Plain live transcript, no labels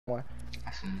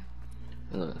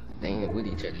Look, they ain't with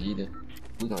each other either.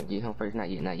 We gonna get him first. Not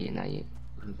yet. We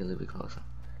can get a little bit closer.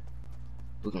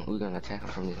 We gonna attack him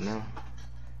from this mountain.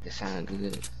 It sound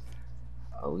good.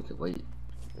 Oh, we could wait.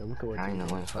 Yeah, we could wait. I ain't no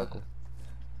one fucker.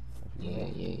 Yeah.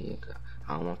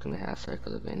 I don't want them to have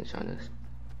circle advantage on us.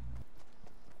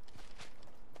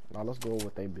 Now let's go with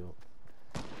what they built.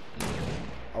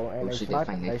 Oh, and they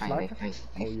sniping? They sniping?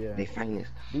 Oh yeah. They find us.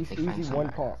 These easy one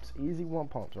pumps. Easy one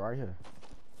pumps right here.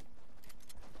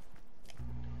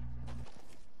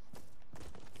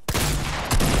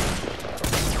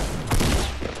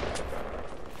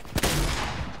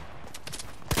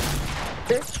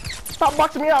 Stop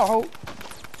boxing me out, ho!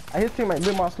 His teammate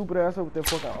lit my stupid ass up with that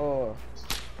fucking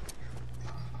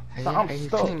I'm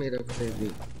stuck.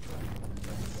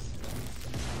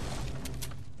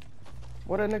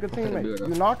 What that nigga teammate?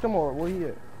 You knocked him or where he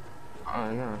at?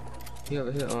 No. He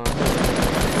over here.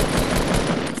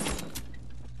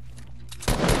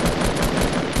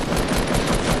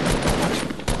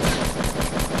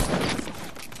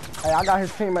 Hey, I got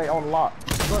his teammate on lock.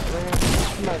 Look, man.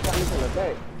 Somebody got me from the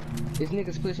back. This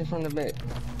nigga's pushing from the back.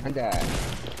 I died.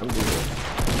 I'm dead.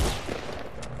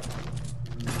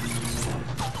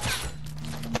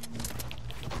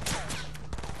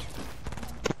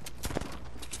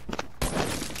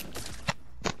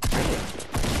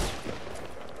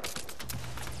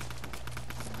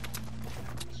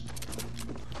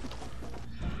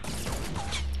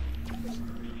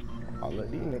 I'll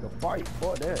let these niggas fight.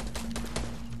 Fuck that.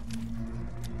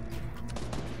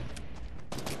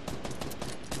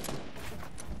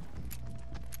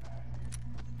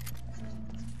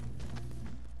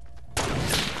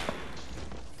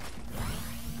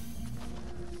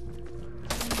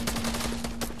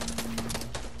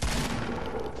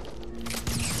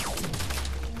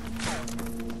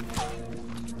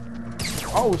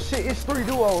 Oh shit, it's 3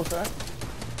 duos, huh?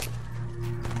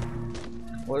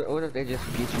 What if they just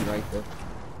get you right there?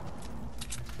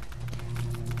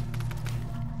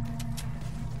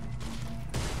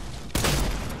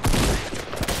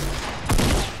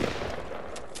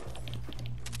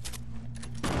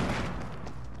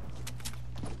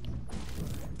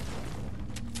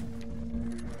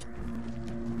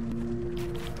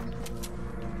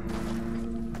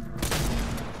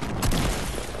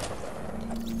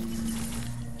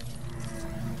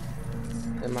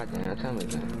 My damn, tell me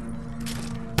that.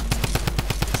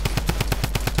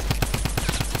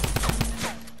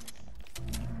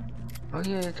 Oh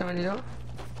yeah, turn it up.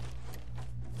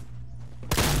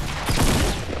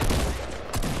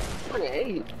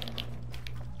 28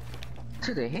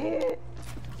 to the head.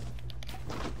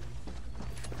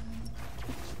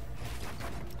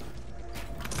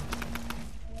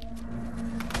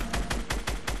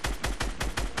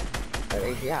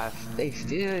 They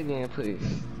still getting pushed.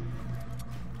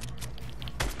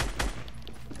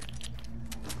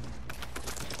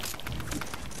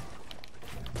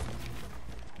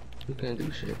 You can't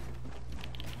do shit.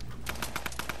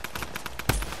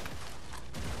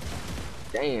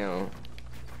 Damn.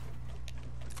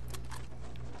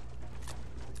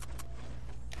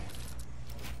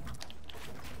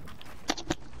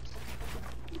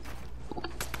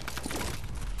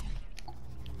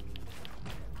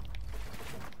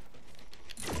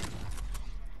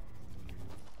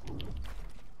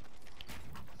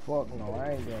 Fuck no,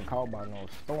 I ain't getting caught by no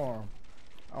storm.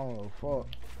 I don't know, fuck.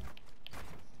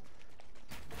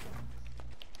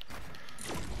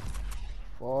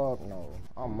 Fuck no,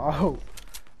 I'm out.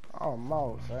 I'm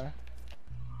out, son.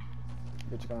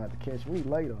 Bitch gonna have to catch me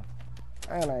later.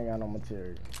 And I ain't got no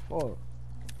material. Fuck.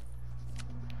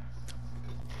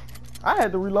 I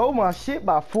had to reload my shit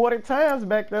by 40 times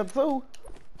back there too.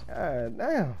 God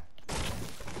damn.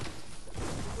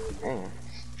 Damn.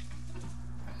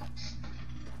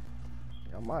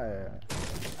 Yeah, my ass.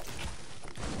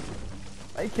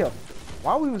 They kept.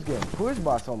 Why we was getting pushed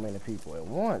by so many people at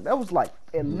once? That was like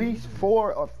at least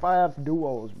 4 or 5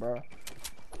 duos, bro.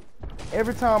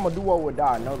 Every time a duo would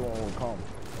die, another one would come.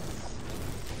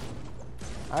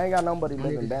 I ain't got nobody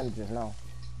living bandages now.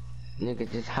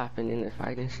 Nigga just hopping in the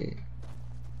fight and shit.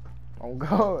 Oh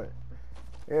God.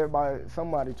 Everybody,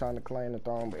 somebody trying to claim the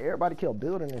throne, but everybody kept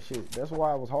building and shit. That's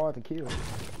why it was hard to kill.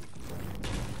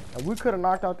 If we could have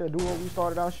knocked out that duo we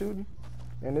started out shooting,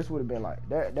 and this would have been like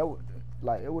that. That would,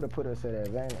 like, it would have put us at an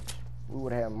advantage. We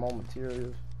would have more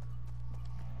materials.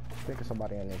 Think of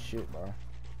somebody in this shit, bro.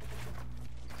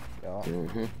 Yeah.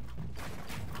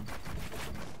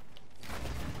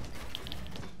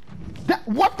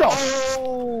 What the?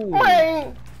 Oh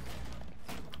man!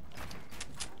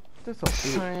 This a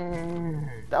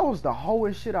bitch. That was the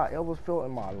hoest shit I ever felt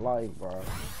in my life, bro.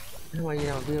 That's why you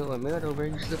don't build with metal, bro.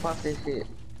 You slip off that shit.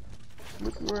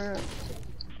 Slippery red.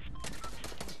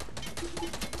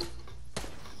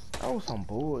 That was some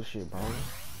bullshit, bro.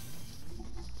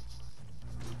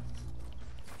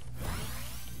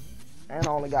 And I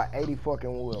only got 80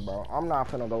 fucking wood, bro. I'm not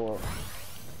finna go up.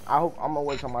 I'm gonna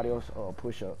wait somebody else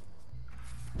push up.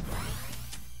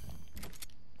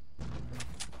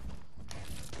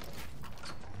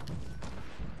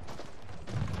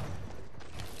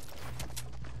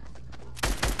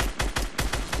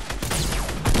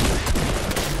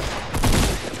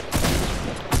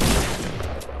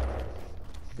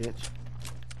 Bitch.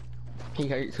 He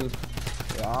hurt too.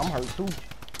 Yeah, I'm hurt too.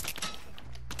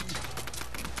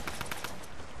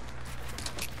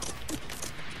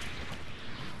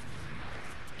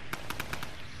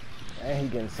 And he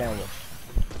getting sandwiched.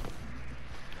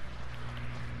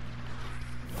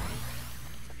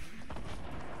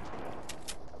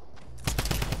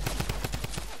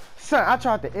 Son, I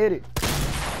tried to edit.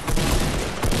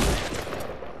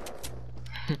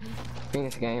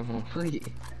 Finish game on fleet.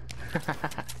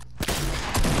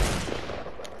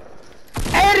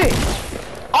 Edit!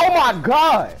 Oh my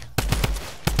god!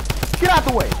 Get out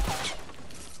the way!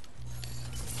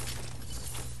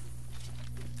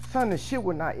 Son, the shit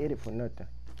would not edit for nothing.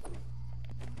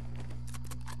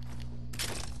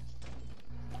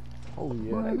 Oh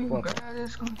yeah, they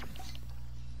fucking.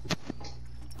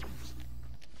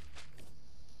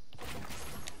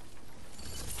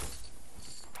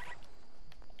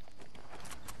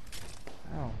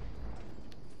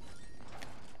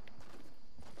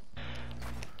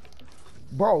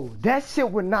 Bro, that shit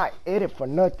would not edit for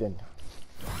nothing.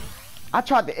 I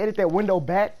tried to edit that window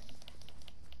back.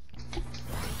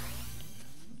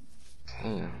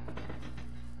 Come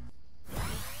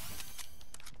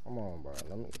on, bro.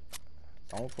 Let me.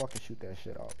 Don't fucking shoot that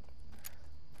shit off.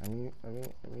 Let me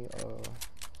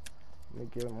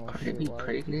get my shit be right.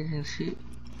 pregnant and shit.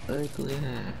 Ugly.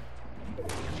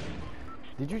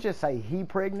 Did you just say he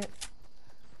pregnant?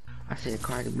 I said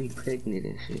Cardi be pregnant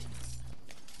and shit.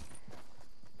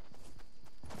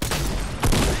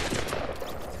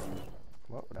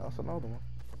 Well, that's another one.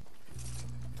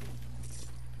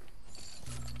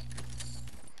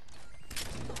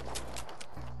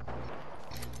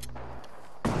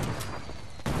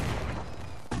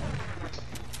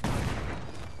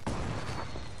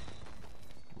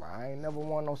 I ain't never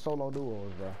won no solo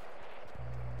duos, bro.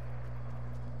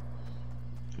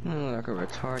 Like a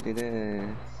retarded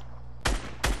ass.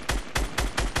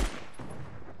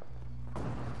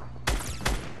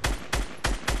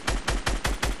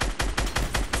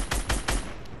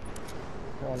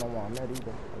 I don't know why I'm not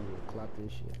either. Oh yeah, clap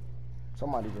this shit.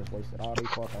 Somebody just wasted all these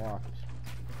fucking rockets.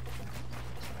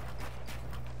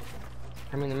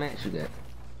 How many max you got?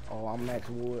 Oh, I'm max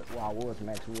wood. Well, I was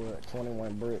max wood.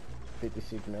 21 brick,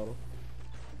 56 metal.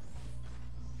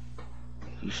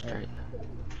 You straight.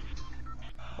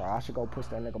 Bro, I should go push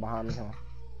that nigga behind me, huh?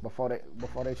 Before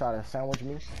they try to sandwich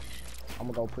me, I'm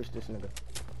gonna go push this nigga.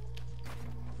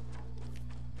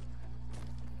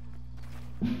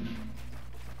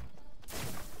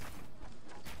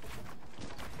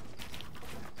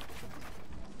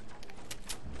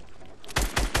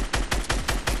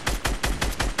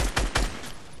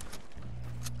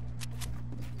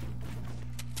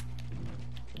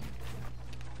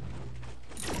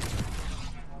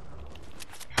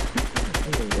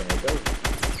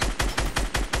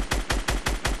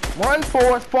 Run,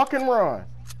 Forrest, fucking run.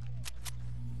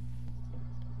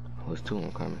 Oh, it's 2 of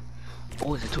them coming.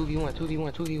 Oh, it's a 2v1,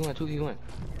 2v1, 2v1, 2v1.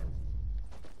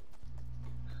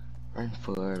 Run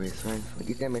for it, run for it.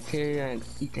 Get that material and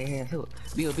eat their ass up.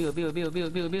 Build.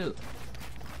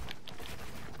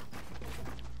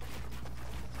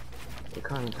 They're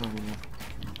coming.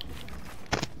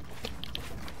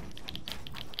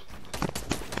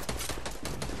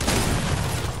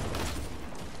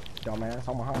 Dumbass,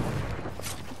 I'm behind you.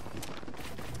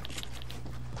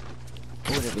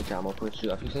 Who that bitch I'm gonna push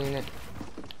you off? You seen that?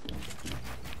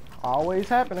 Always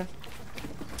happening.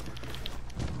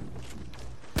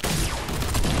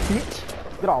 Bitch,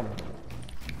 get on me.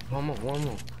 One more.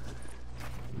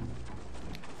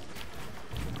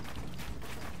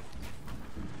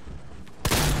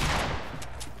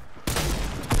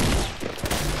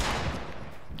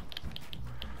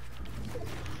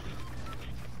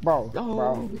 Bro, Oh,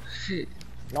 bro. shit.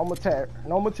 No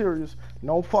materials.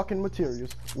 No fucking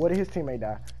materials. Where did his teammate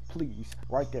die? Please.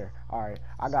 Right there. Alright.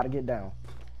 I gotta get down.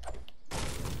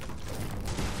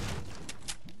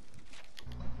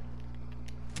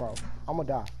 Bro, I'm gonna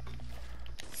die.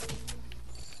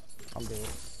 I'm dead.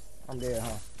 I'm dead,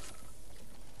 huh?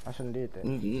 I shouldn't did that.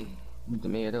 You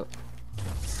made it up.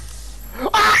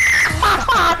 Ah!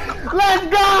 Let's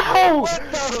go! What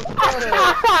the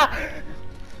fuck?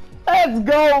 Let's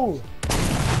go!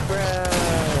 Bruh.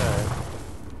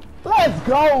 Let's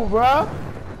go, bruh!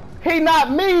 He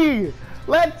not me!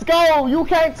 Let's go! You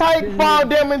can't take 5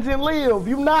 damage and live.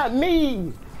 You not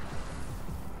me!